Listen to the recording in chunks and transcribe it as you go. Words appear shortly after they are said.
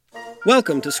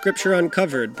Welcome to Scripture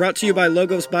Uncovered, brought to you by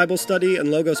Logos Bible Study and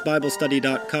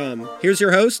logosbiblestudy.com. Here's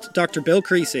your host, Dr. Bill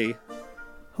Creasy.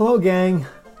 Hello, gang.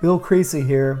 Bill Creasy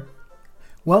here.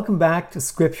 Welcome back to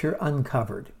Scripture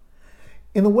Uncovered.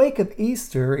 In the wake of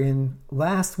Easter, in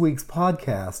last week's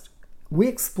podcast, we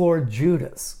explored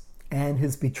Judas and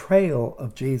his betrayal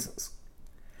of Jesus.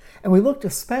 And we looked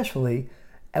especially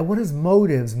at what his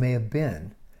motives may have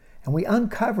been, and we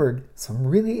uncovered some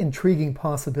really intriguing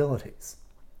possibilities.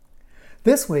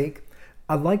 This week,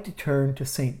 I'd like to turn to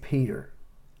St. Peter.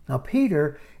 Now,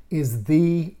 Peter is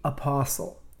the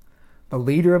apostle, the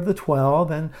leader of the 12,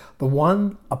 and the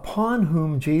one upon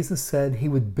whom Jesus said he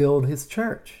would build his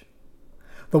church,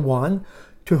 the one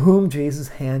to whom Jesus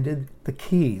handed the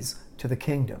keys to the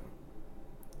kingdom.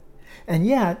 And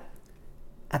yet,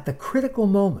 at the critical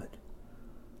moment,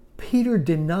 Peter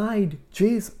denied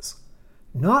Jesus,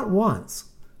 not once,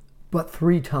 but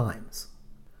 3 times.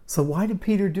 So why did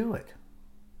Peter do it?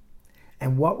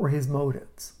 And what were his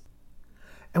motives?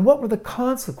 And what were the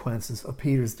consequences of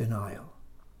Peter's denial?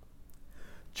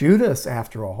 Judas,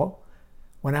 after all,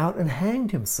 went out and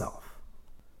hanged himself.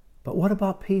 But what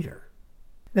about Peter?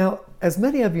 Now, as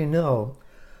many of you know,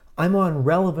 I'm on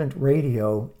Relevant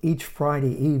Radio each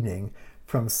Friday evening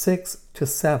from 6 to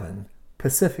 7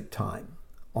 Pacific Time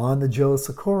on the Joe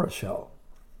Sikora Show.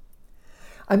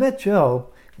 I met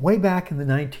Joe way back in the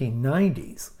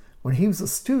 1990s when he was a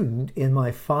student in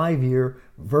my 5-year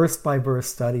verse-by-verse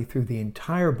study through the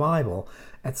entire Bible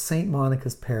at St.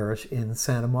 Monica's Parish in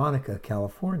Santa Monica,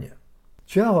 California.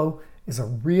 Joe is a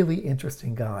really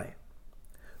interesting guy.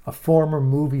 A former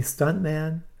movie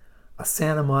stuntman, a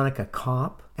Santa Monica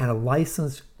cop, and a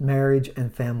licensed marriage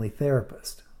and family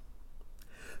therapist.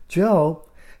 Joe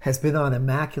has been on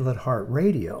Immaculate Heart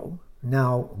Radio,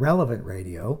 now Relevant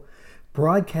Radio,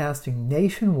 broadcasting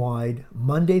nationwide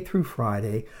Monday through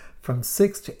Friday from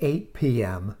 6 to 8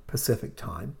 p.m. Pacific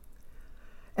Time.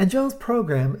 And Joe's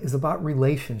program is about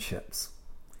relationships.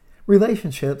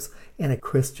 Relationships in a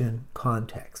Christian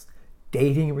context.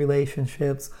 Dating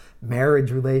relationships, marriage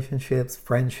relationships,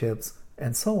 friendships,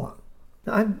 and so on.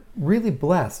 Now, I'm really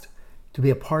blessed to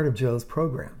be a part of Joe's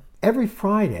program. Every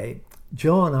Friday,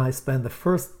 Joe and I spend the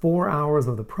first 4 hours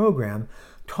of the program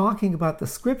talking about the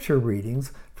scripture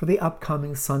readings for the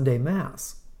upcoming Sunday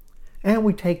Mass. And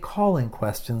we take call-in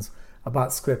questions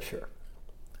about scripture.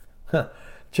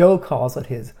 Joe calls it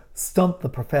his Stump the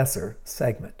Professor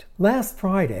segment. Last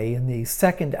Friday, in the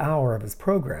second hour of his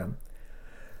program,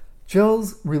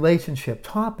 Joe's relationship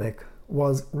topic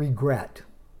was regret.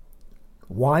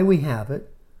 Why we have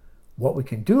it, what we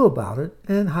can do about it,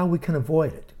 and how we can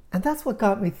avoid it. And that's what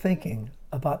got me thinking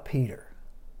about Peter.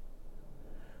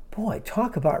 Boy,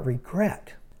 talk about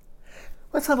regret.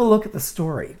 Let's have a look at the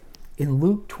story in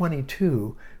Luke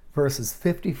 22, verses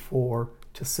 54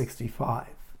 to 65.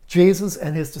 Jesus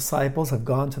and his disciples have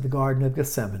gone to the Garden of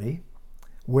Gethsemane,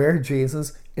 where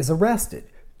Jesus is arrested.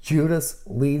 Judas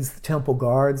leads the temple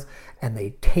guards, and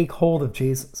they take hold of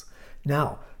Jesus.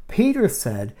 Now, Peter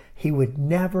said he would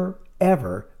never,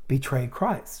 ever betray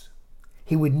Christ.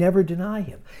 He would never deny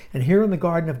him. And here in the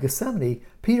Garden of Gethsemane,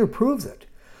 Peter proves it.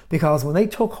 Because when they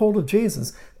took hold of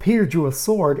Jesus, Peter drew a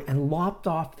sword and lopped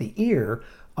off the ear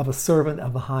of a servant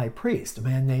of the high priest, a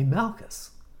man named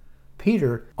Malchus.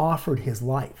 Peter offered his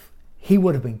life. He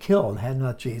would have been killed had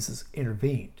not Jesus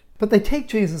intervened. But they take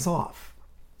Jesus off.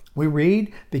 We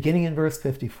read, beginning in verse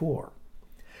 54,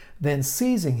 "Then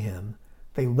seizing him,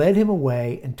 they led him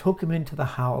away and took him into the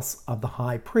house of the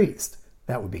high priest,"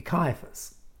 that would be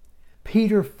Caiaphas.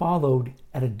 "Peter followed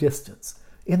at a distance,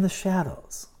 in the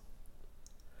shadows.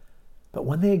 But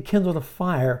when they had kindled a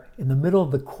fire in the middle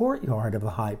of the courtyard of the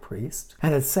high priest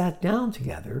and had sat down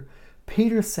together,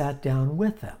 Peter sat down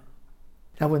with them."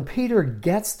 Now, when Peter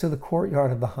gets to the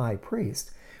courtyard of the high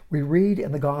priest, we read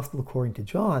in the Gospel according to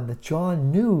John that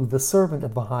John knew the servant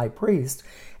of the high priest,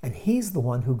 and he's the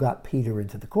one who got Peter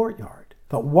into the courtyard.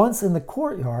 But once in the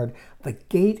courtyard, the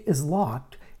gate is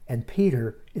locked and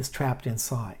Peter is trapped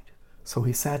inside. So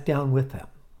he sat down with them,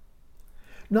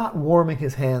 not warming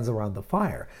his hands around the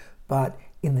fire, but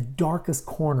in the darkest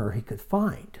corner he could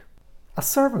find. A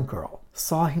servant girl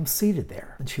saw him seated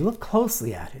there, and she looked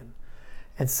closely at him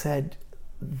and said,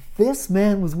 "This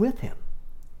man was with him."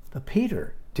 But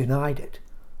Peter denied it,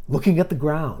 looking at the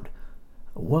ground.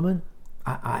 "Woman,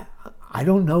 I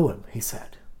don't know him," he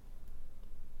said.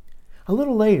 A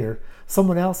little later,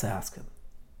 someone else asked him.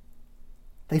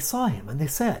 They saw him and they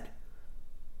said,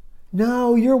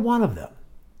 "No, you're one of them."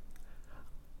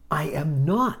 "I am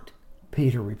not,"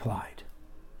 Peter replied.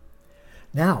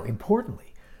 Now,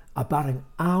 importantly, about an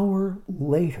hour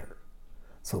later,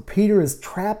 So Peter is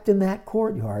trapped in that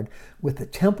courtyard with the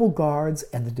temple guards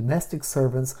and the domestic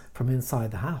servants from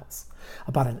inside the house.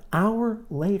 About an hour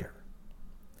later,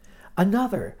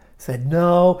 another said,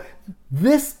 "No,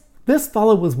 this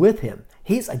fellow was with him.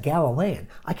 He's a Galilean.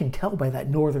 I can tell by that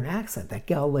northern accent, that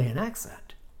Galilean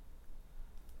accent."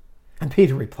 And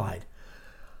Peter replied,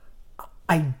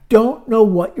 "I don't know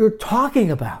what you're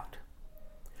talking about."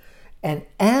 And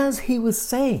as he was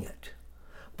saying it,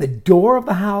 the door of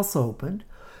the house opened,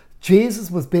 Jesus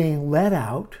was being led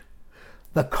out,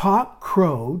 the cock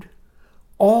crowed,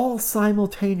 all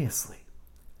simultaneously.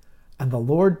 And the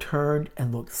Lord turned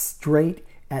and looked straight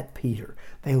at Peter.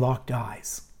 They locked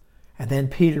eyes. And then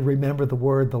Peter remembered the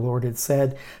word the Lord had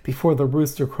said, "Before the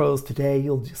rooster crows today,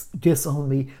 you'll disown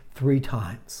me 3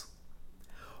 times."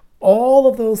 All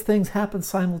of those things happen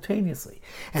simultaneously.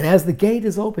 And as the gate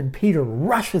is open, Peter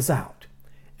rushes out.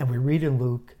 And we read in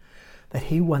Luke that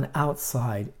he went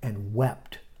outside and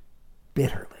wept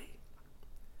bitterly.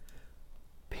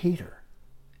 Peter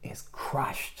is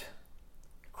crushed.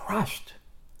 Crushed.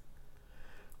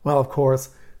 Well, of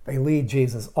course, they lead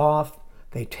Jesus off.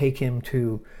 They take him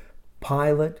to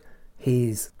Pilate.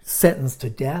 He's sentenced to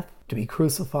death, to be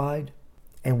crucified.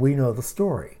 And we know the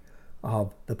story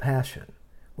of the Passion.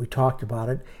 We talked about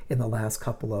it in the last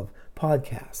couple of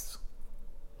podcasts.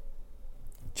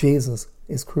 Jesus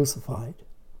is crucified.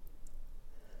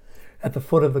 At the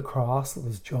foot of the cross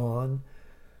was John,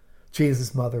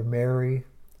 Jesus' mother Mary,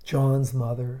 John's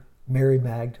mother, Mary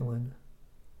Magdalene.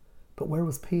 But where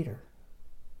was Peter?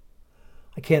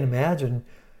 I can't imagine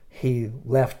he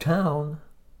left town.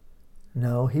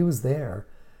 No, he was there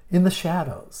in the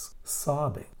shadows,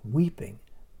 sobbing, weeping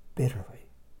bitterly.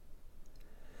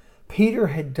 Peter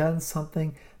had done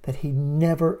something that he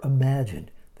never imagined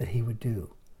that he would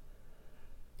do.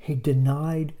 He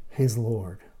denied his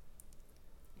Lord.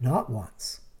 Not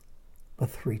once, but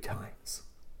 3 times.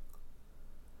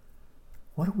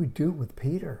 What do we do with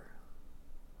Peter?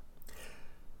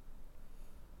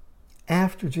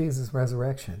 After Jesus'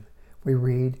 resurrection, we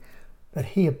read that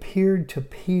he appeared to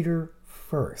Peter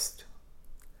first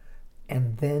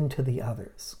and then to the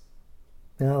others.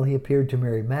 Now he appeared to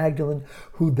Mary Magdalene,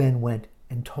 who then went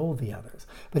and told the others.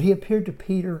 But he appeared to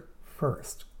Peter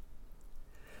first.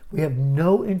 We have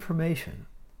no information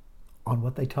on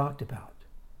what they talked about.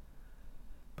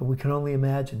 But we can only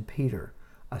imagine Peter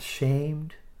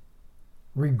ashamed,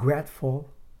 regretful,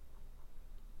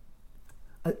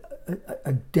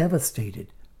 a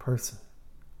devastated person.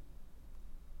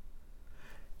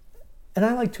 And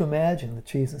I like to imagine that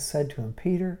Jesus said to him,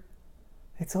 "Peter,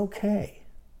 it's okay.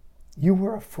 You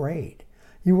were afraid.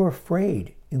 You were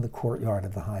afraid in the courtyard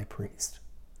of the high priest.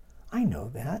 I know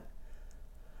that.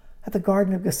 At the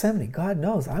Garden of Gethsemane, God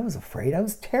knows I was afraid. I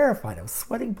was terrified. I was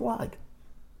sweating blood.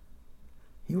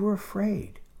 You were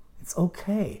afraid. It's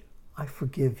okay. I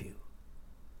forgive you."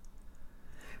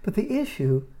 But the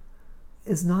issue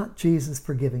is not Jesus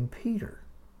forgiving Peter.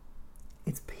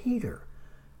 It's Peter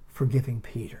forgiving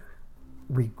Peter.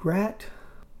 Regret,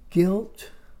 guilt,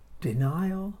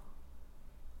 denial.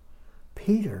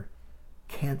 Peter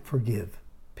can't forgive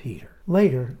Peter.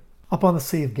 Later, up on the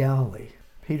Sea of Galilee,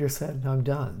 Peter said, "I'm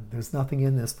done. There's nothing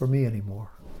in this for me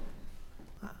anymore."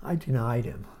 I denied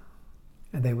him.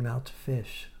 And they went out to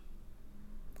fish.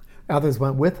 Others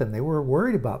went with him. They were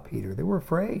worried about Peter. They were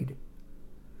afraid.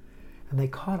 And they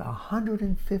caught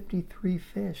 153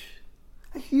 fish.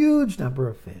 A huge number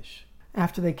of fish.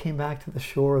 After they came back to the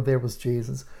shore, there was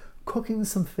Jesus cooking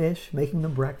some fish, making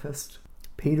them breakfast.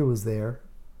 Peter was there.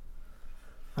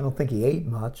 I don't think he ate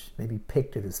much. Maybe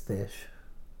picked at his fish.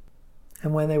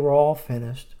 And when they were all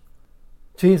finished,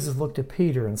 Jesus looked at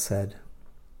Peter and said,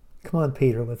 "Come on,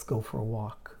 Peter, let's go for a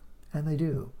walk." And they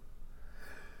do.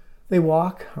 They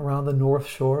walk around the north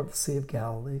shore of the Sea of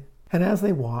Galilee. And as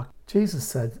they walk, Jesus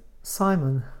said,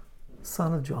 "Simon,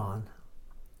 son of John,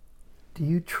 do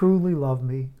you truly love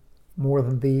me more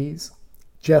than these?"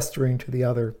 Gesturing to the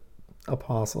other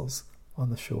apostles on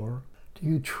the shore. "Do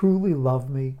you truly love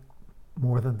me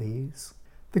more than these?"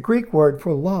 The Greek word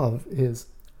for love is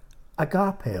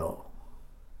agapeo.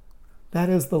 That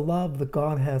is the love that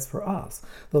God has for us.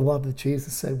 The love that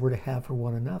Jesus said we're to have for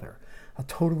one another. A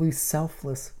totally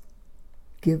selfless,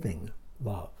 giving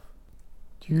love.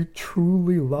 "Do you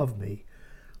truly love me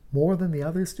more than the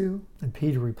others do?" And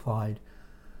Peter replied,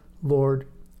 "Lord,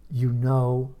 you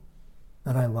know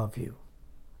that I love you."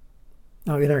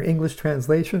 Now, in our English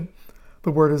translation,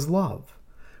 the word is love.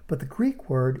 But the Greek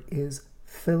word is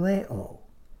phileo.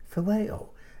 Phileo.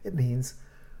 It means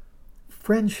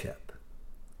friendship.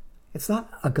 It's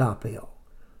not agapeo.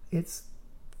 It's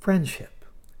friendship.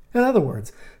 In other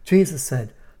words, Jesus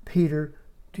said, "Peter,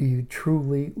 do you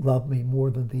truly love me more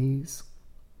than these?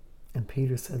 And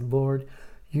Peter said, Lord,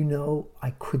 you know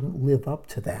I couldn't live up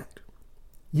to that.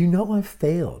 You know I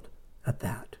failed at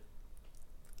that.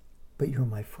 But you're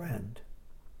my friend.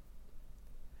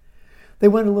 They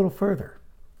went a little further.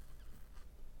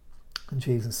 And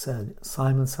Jesus said,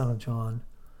 Simon, son of John,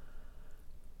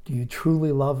 do you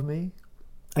truly love me?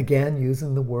 Again,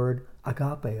 using the word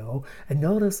agapeo. And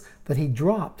notice that he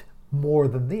dropped more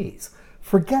than these.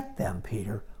 Forget them,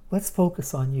 Peter. Let's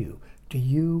focus on you. Do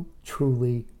you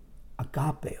truly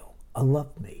agapeo,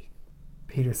 love me?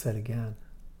 Peter said again,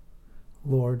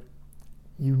 Lord,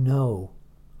 you know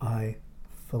I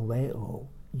phileo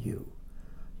you.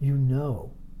 You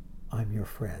know I'm your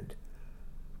friend.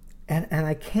 And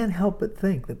I can't help but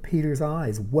think that Peter's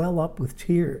eyes well up with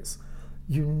tears.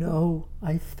 You know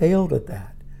I failed at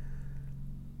that.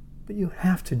 But you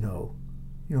have to know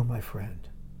you're my friend.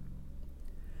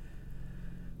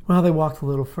 Well, they walked a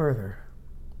little further.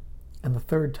 And the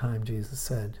third time Jesus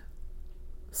said,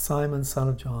 Simon, son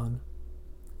of John,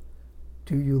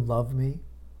 do you love me?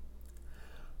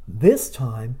 This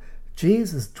time,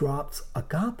 Jesus drops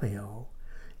agapeo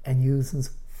and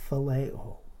uses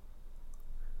phileo.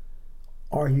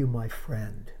 Are you my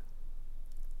friend?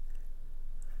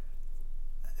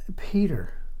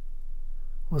 Peter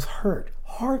was hurt,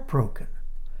 heartbroken,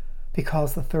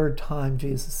 because the third time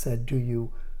Jesus said, do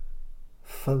you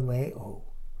phileo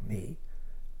me?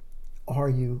 Are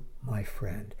you my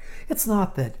friend? It's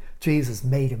not that Jesus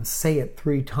made him say it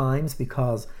 3 times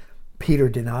because Peter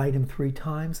denied him 3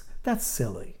 times. That's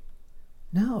silly.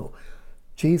 No,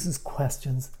 Jesus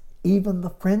questions even the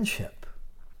friendship.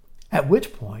 At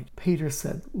which point Peter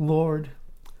said, Lord,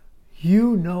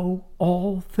 you know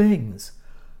all things.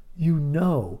 You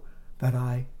know that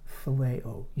I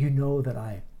phileo. You know that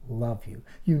I love you.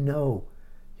 You know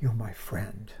you're my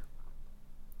friend.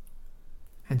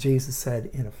 And Jesus said,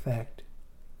 in effect,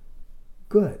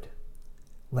 good,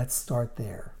 let's start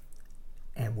there,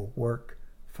 and we'll work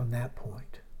from that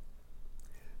point.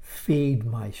 Feed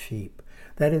my sheep.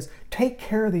 That is, take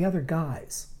care of the other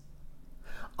guys.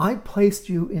 I placed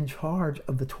you in charge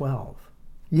of the 12.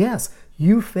 Yes,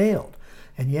 you failed.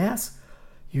 And yes,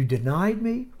 you denied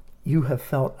me. You have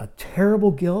felt a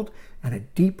terrible guilt and a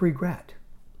deep regret.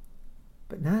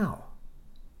 But now,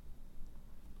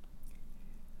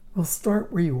 we'll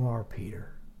start where you are,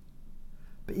 Peter.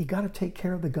 But you got to take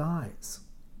care of the guys.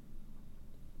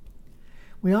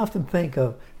 We often think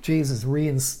of Jesus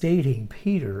reinstating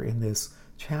Peter in this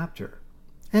chapter.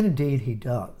 And indeed he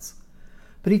does.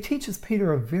 But he teaches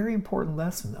Peter a very important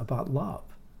lesson about love.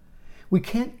 We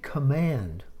can't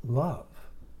command love.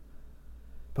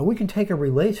 But we can take a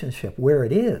relationship where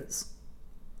it is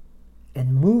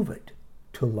and move it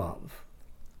to love.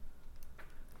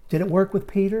 Did it work with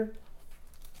Peter?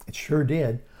 It sure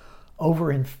did.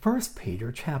 Over in 1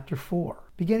 Peter chapter 4,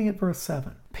 beginning at verse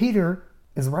 7. Peter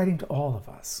is writing to all of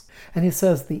us. And he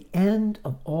says, the end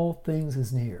of all things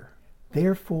is near.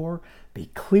 Therefore, be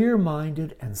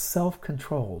clear-minded and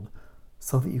self-controlled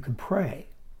so that you can pray.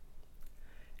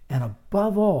 And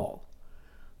above all,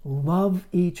 love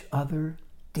each other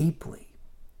deeply.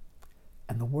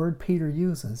 And the word Peter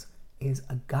uses is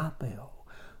agapeo.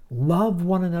 Love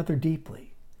one another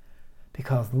deeply,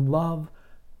 because love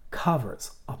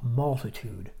covers a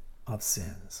multitude of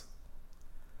sins.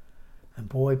 And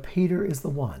boy, Peter is the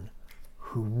one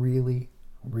who really,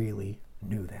 really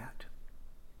knew that.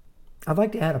 I'd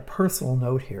like to add a personal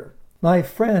note here. My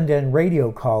friend and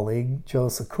radio colleague, Joe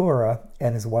Sakura,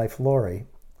 and his wife, Lori,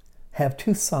 have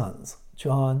 2 sons,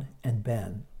 John and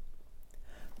Ben,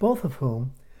 both of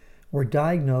whom were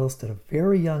diagnosed at a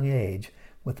very young age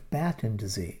with Batten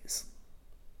disease.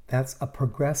 That's a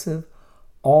progressive,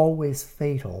 always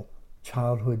fatal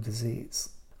childhood disease,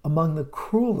 among the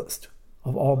cruelest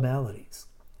of all maladies.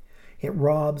 It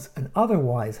robs an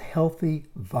otherwise healthy,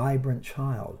 vibrant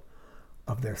child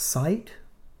of their sight,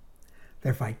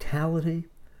 their vitality,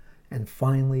 and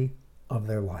finally of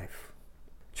their life.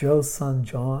 Joe's son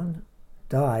John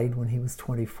died when he was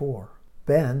 24.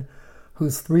 Ben,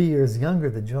 who's 3 years younger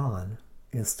than John,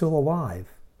 is still alive,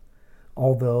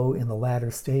 although in the latter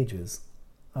stages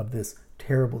of this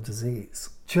terrible disease.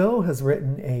 Joe has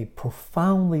written a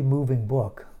profoundly moving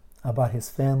book about his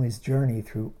family's journey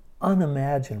through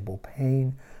unimaginable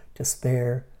pain,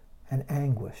 despair, and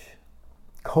anguish,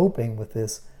 coping with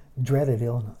this dreaded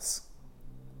illness.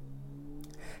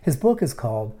 His book is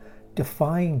called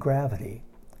Defying Gravity: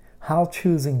 How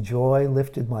Choosing Joy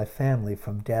Lifted My Family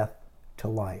from Death to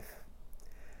Life.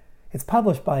 It's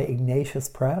published by Ignatius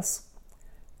Press,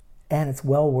 and it's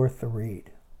well worth the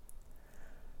read.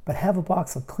 But have a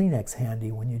box of Kleenex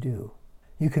handy when you do.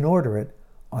 You can order it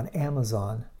on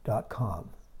Amazon.com.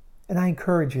 And I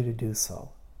encourage you to do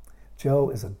so. Joe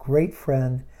is a great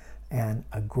friend and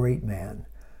a great man,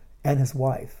 and his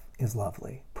wife is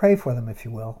lovely. Pray for them if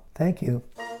you will. Thank you.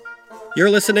 You're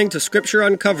listening to Scripture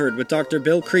Uncovered with Dr.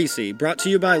 Bill Creasy, brought to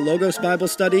you by Logos Bible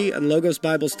Study and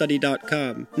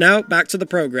logosbiblestudy.com. Now, back to the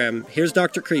program. Here's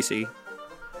Dr. Creasy.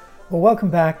 Well, welcome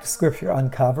back to Scripture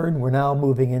Uncovered. We're now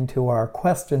moving into our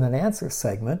question and answer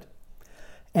segment.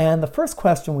 And the first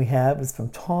question we have is from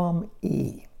Tom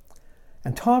E.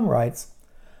 And Tom writes,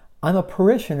 I'm a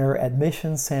parishioner at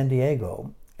Mission San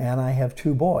Diego, and I have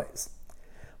 2 boys.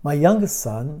 My youngest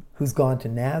son, who's gone to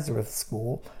Nazareth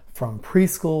School from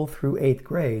preschool through 8th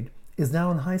grade, is now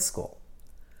in high school.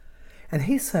 And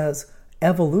he says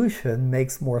evolution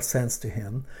makes more sense to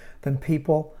him than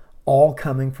people all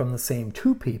coming from the same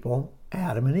 2 people,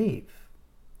 Adam and Eve.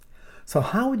 So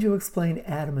how would you explain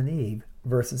Adam and Eve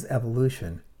versus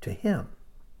evolution to him?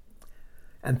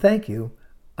 And thank you.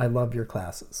 I love your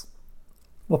classes.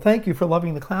 Well, thank you for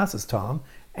loving the classes, Tom,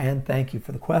 and thank you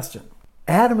for the question.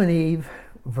 Adam and Eve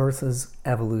versus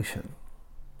evolution.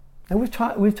 And we've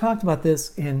talked about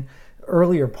this in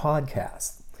earlier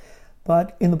podcasts,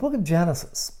 but in the book of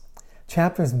Genesis,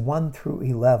 chapters 1 through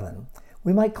 11,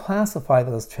 we might classify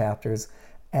those chapters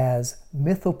as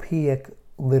mythopoeic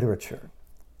literature.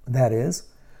 That is,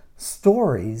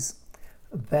 stories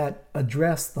that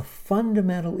address the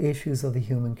fundamental issues of the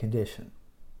human condition.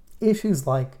 Issues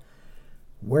like,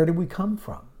 where did we come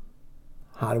from?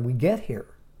 How did we get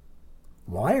here?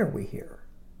 Why are we here?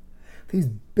 These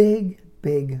big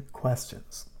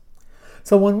questions.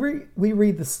 So when we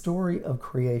read the story of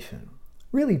creation,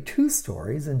 really 2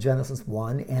 stories in Genesis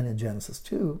 1 and in Genesis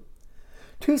 2,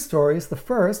 2 stories, the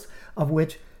first of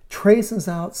which traces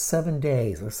out 7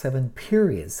 days or 7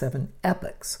 periods, 7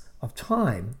 epochs of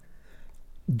time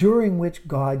during which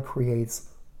God creates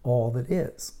all that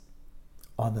is.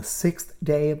 On the 6th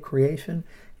day of creation,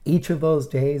 each of those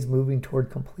days moving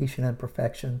toward completion and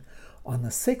perfection, on the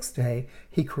 6th day,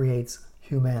 he creates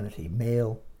humanity,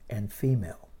 male and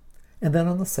female. And then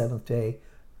on the 7th day,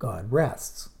 God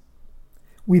rests.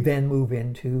 We then move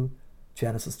into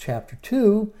Genesis chapter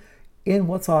 2 in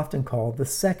what's often called the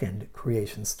second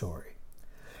creation story.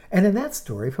 And in that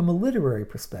story, from a literary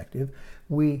perspective,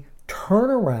 we turn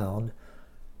around,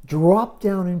 drop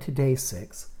down into day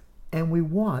 6, and we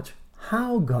watch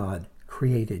how God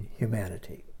created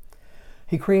humanity.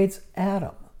 He creates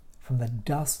Adam from the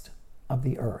dust of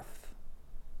the earth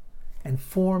and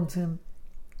forms him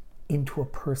into a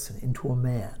person, into a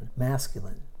man,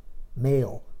 masculine,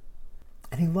 male.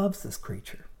 And he loves this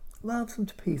creature, loves him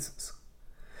to pieces.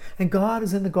 And God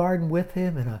is in the garden with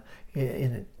him in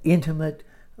an intimate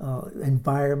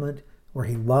environment where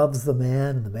he loves the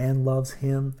man and the man loves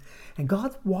him. And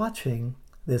God's watching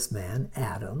this man,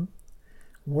 Adam,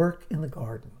 work in the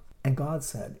garden. And God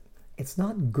said, it's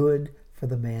not good for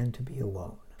the man to be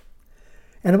alone.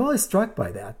 And I'm always struck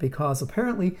by that because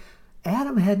apparently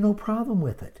Adam had no problem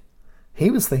with it. He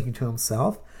was thinking to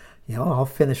himself, I'll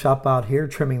finish up out here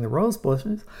trimming the rose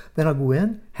bushes, then I'll go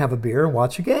in, have a beer, and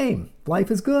watch a game. Life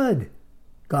is good.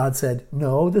 God said,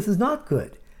 no, this is not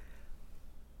good.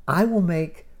 I will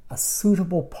make a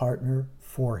suitable partner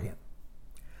for him.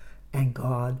 And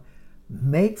God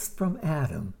makes from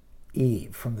Adam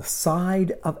Eve, from the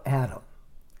side of Adam.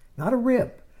 Not a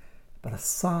rib, but a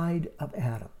side of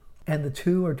Adam. And the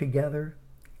 2 are together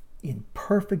in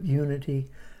perfect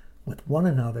unity with one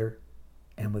another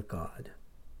and with God.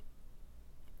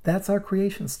 That's our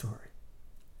creation story.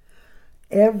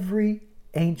 Every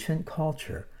ancient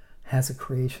culture has a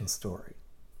creation story.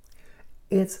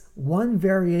 It's one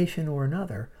variation or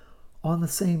another on the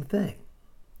same thing.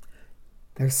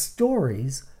 They're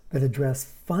stories that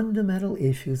address fundamental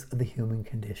issues of the human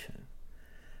condition.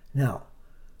 Now,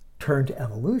 turn to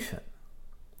evolution.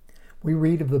 We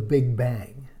read of the Big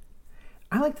Bang.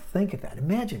 I like to think of that.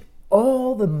 Imagine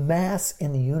all the mass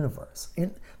in the universe,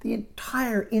 in the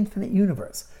entire infinite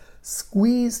universe,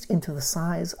 squeezed into the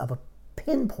size of a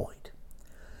pinpoint.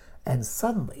 And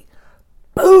suddenly,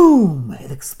 boom, it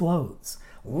explodes.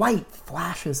 Light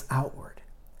flashes outward.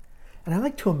 And I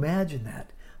like to imagine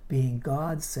that being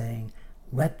God saying,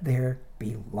 let there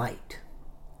be light.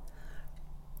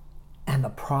 And the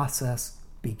process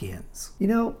begins.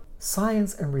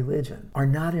 Science and religion are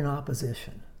not in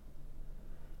opposition.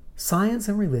 Science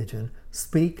and religion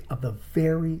speak of the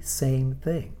very same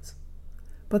things,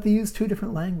 but they use 2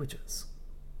 different languages.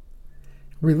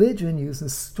 Religion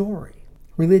uses story.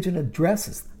 Religion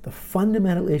addresses the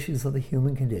fundamental issues of the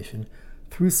human condition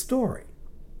through story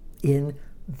in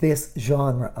this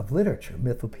genre of literature,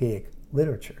 mythopoeic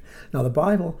literature. Now, the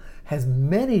Bible has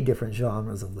many different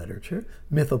genres of literature.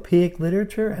 Mythopoeic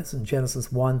literature, as in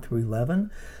Genesis 1 through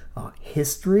 11.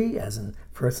 History, as in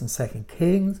 1st and 2nd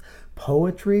Kings.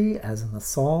 Poetry, as in the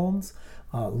Psalms.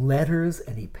 Letters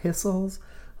and epistles.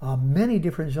 Many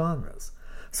different genres.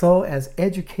 So, as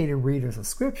educated readers of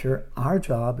Scripture, our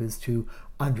job is to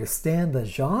understand the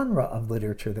genre of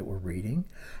literature that we're reading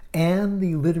and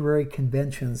the literary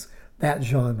conventions that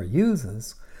genre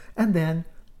uses, and then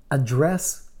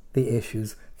address the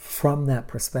issues from that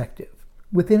perspective,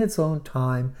 within its own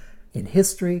time, in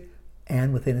history,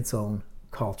 and within its own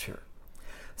culture.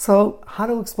 So, how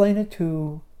to explain it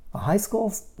to a high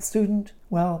school student?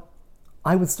 Well,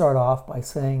 I would start off by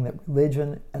saying that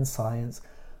religion and science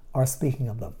are speaking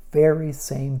of the very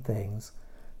same things,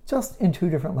 just in two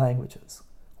different languages.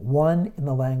 One in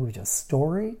the language of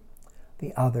story,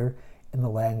 the other in the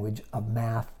language of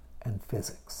math and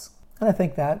physics. And I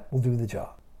think that will do the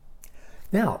job.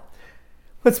 Now,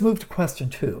 let's move to question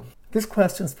 2. This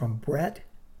question is from Brett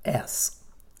S.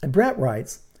 And Brett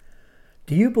writes,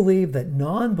 do you believe that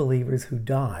non-believers who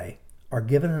die are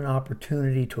given an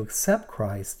opportunity to accept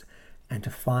Christ and to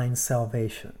find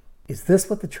salvation? Is this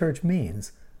what the church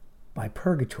means by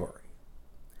purgatory?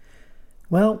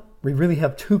 Well, we really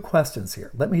have 2 questions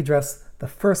here. Let me address the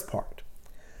first part.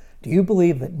 Do you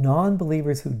believe that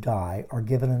non-believers who die are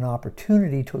given an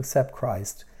opportunity to accept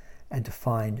Christ and to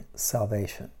find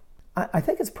salvation? I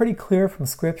think it's pretty clear from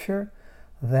Scripture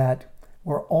that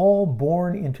we're all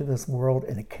born into this world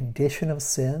in a condition of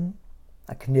sin,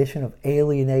 a condition of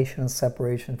alienation and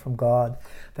separation from God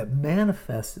that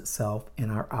manifests itself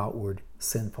in our outward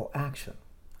sinful action.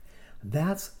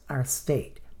 That's our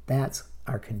state. That's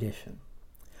our condition.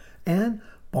 And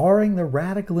barring the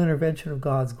radical intervention of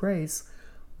God's grace,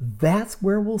 that's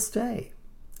where we'll stay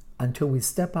until we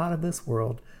step out of this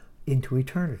world into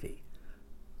eternity,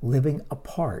 living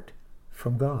apart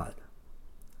from God.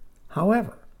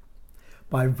 However,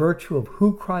 by virtue of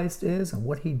who Christ is and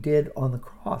what he did on the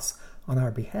cross on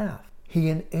our behalf, he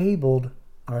enabled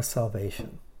our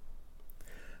salvation.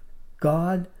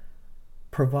 God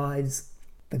provides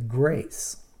the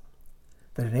grace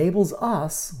that enables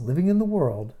us, living in the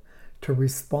world, to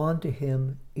respond to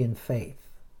him in faith.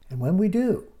 And when we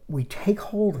do, we take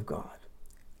hold of God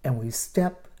and we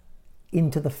step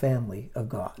into the family of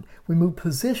God. We move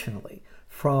positionally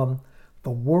from the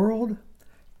world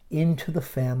into the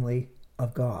family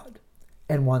of God.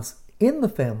 And once in the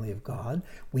family of God,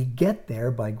 we get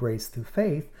there by grace through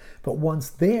faith, but once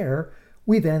there,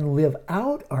 we then live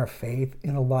out our faith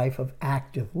in a life of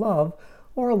active love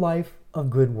or a life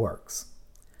of good works.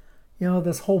 You know,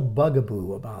 this whole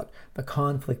bugaboo about the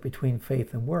conflict between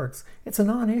faith and works, it's a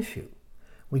non-issue.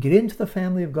 We get into the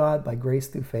family of God by grace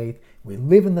through faith. We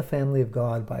live in the family of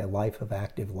God by a life of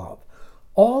active love,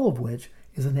 all of which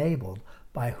is enabled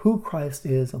by who Christ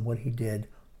is and what he did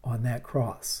on that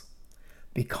cross.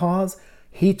 Because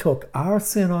he took our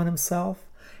sin on himself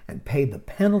and paid the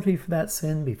penalty for that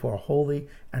sin before a holy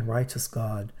and righteous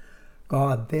God,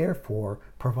 God therefore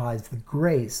provides the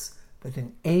grace that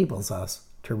enables us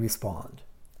to respond.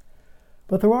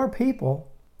 But there are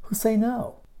people who say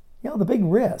no. You know, the big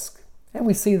risk, and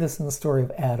we see this in the story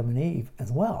of Adam and Eve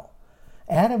as well.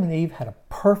 Adam and Eve had a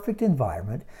perfect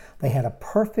environment. They had a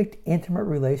perfect, intimate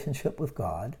relationship with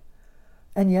God,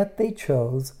 and yet they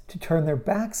chose to turn their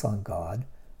backs on God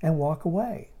and walk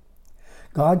away.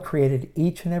 God created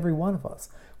each and every one of us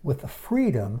with the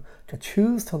freedom to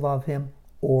choose to love him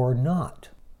or not.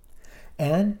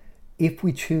 And if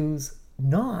we choose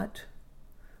not,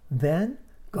 then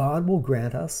God will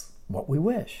grant us what we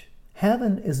wish.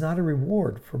 Heaven is not a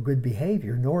reward for good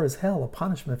behavior, nor is hell a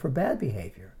punishment for bad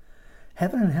behavior.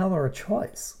 Heaven and hell are a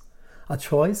choice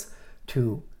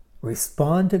to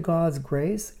respond to God's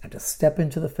grace and to step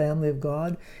into the family of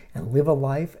God and live a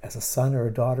life as a son or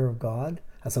a daughter of God,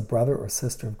 as a brother or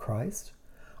sister of Christ,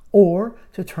 or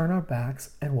to turn our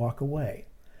backs and walk away.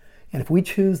 And if we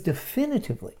choose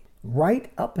definitively,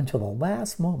 right up until the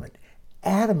last moment,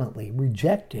 adamantly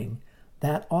rejecting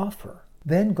that offer,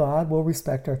 then God will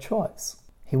respect our choice.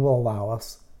 He will allow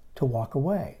us to walk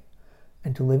away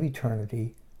and to live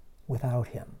eternity without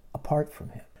him, apart from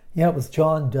him. Yeah, it was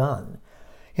John Donne,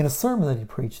 in a sermon that he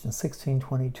preached in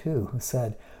 1622, who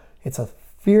said, "It's a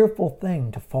fearful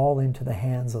thing to fall into the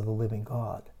hands of the living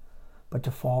God, but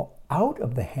to fall out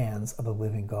of the hands of the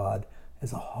living God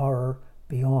is a horror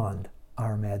beyond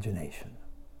our imagination."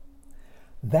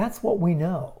 That's what we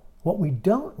know. What we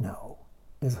don't know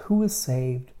is who is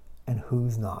saved and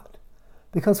who's not.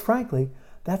 Because frankly,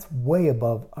 that's way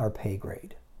above our pay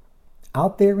grade.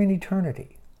 Out there in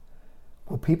eternity,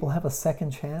 will people have a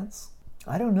second chance?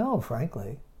 I don't know,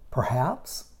 frankly.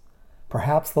 Perhaps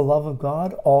the love of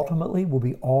God ultimately will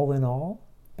be all in all,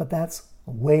 but that's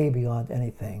way beyond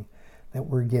anything that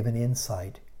we're given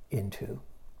insight into.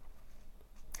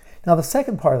 Now, the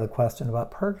second part of the question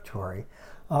about purgatory,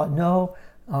 none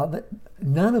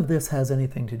of this has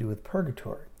anything to do with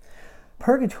purgatory.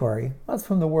 Purgatory, that's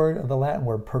from the Latin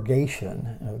word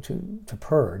purgation, to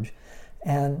purge,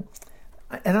 and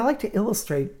I like to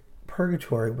illustrate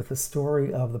purgatory with the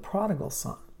story of the prodigal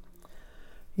son.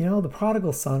 You know, the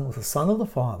prodigal son was the son of the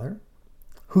father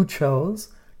who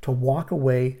chose to walk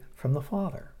away from the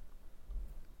father.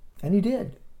 And he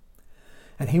did.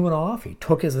 And he went off, he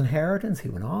took his inheritance, he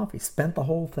went off, he spent the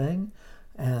whole thing,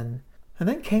 and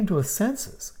then came to his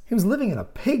senses. He was living in a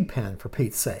pig pen, for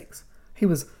Pete's sakes. He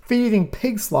was feeding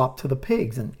pig slop to the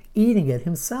pigs and eating it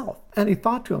himself. And he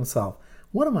thought to himself,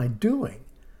 what am I doing?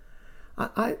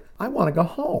 I want to go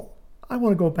home. I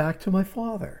want to go back to my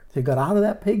father. So he got out of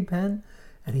that pig pen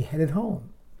and he headed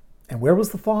home. And where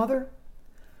was the father?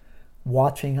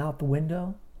 Watching out the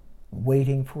window,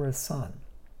 waiting for his son.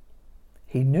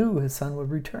 He knew his son would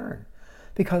return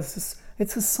because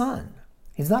it's his son.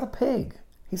 He's not a pig.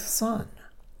 He's a son.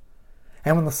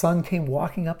 And when the son came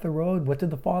walking up the road, what did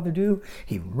the father do?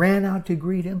 He ran out to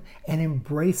greet him and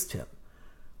embraced him.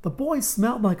 The boy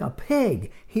smelled like a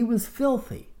pig. He was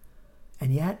filthy.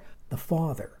 And yet the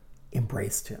father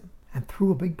embraced him and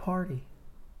threw a big party.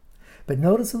 But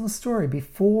notice in the story,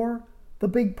 before the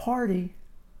big party,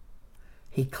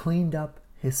 he cleaned up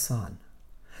his son.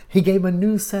 He gave him a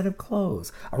new set of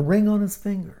clothes, a ring on his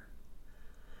finger.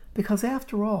 Because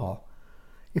after all,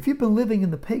 if you've been living in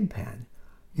the pig pen,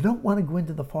 you don't want to go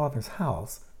into the father's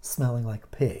house smelling like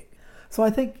a pig. So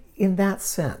I think in that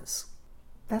sense,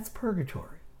 that's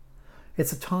purgatory.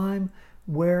 It's a time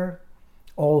where,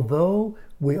 although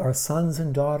we are sons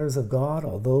and daughters of God,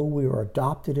 although we are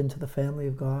adopted into the family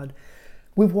of God,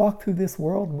 we've walked through this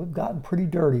world and we've gotten pretty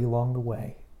dirty along the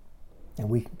way. And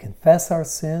we can confess our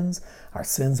sins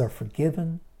are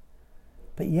forgiven,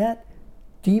 but yet,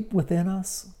 deep within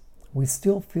us, we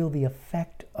still feel the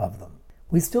effect of them.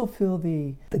 We still feel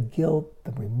the guilt,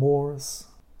 the remorse.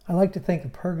 I like to think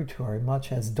of purgatory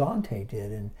much as Dante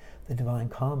did in the Divine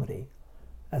Comedy,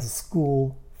 as a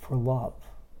school for love.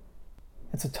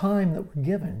 It's a time that we're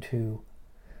given to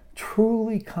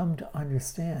truly come to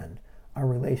understand our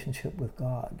relationship with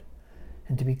God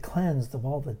and to be cleansed of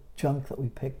all the junk that we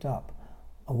picked up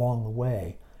along the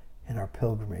way in our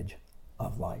pilgrimage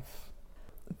of life.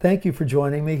 Thank you for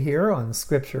joining me here on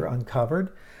Scripture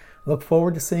Uncovered. Look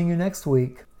forward to seeing you next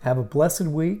week. Have a blessed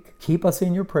week. Keep us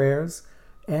in your prayers,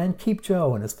 and keep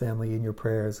Joe and his family in your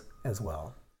prayers as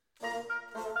well.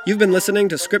 You've been listening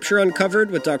to Scripture Uncovered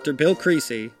with Dr. Bill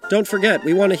Creasy. Don't forget,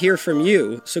 we want to hear from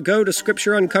you, so go to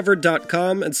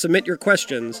scriptureuncovered.com and submit your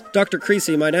questions. Dr.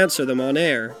 Creasy might answer them on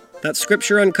air. That's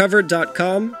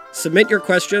scriptureuncovered.com. Submit your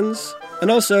questions. And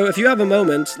also, if you have a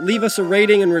moment, leave us a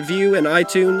rating and review in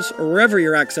iTunes or wherever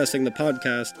you're accessing the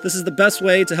podcast. This is the best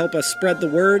way to help us spread the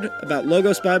word about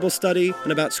Logos Bible Study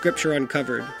and about Scripture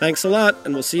Uncovered. Thanks a lot,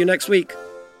 and we'll see you next week.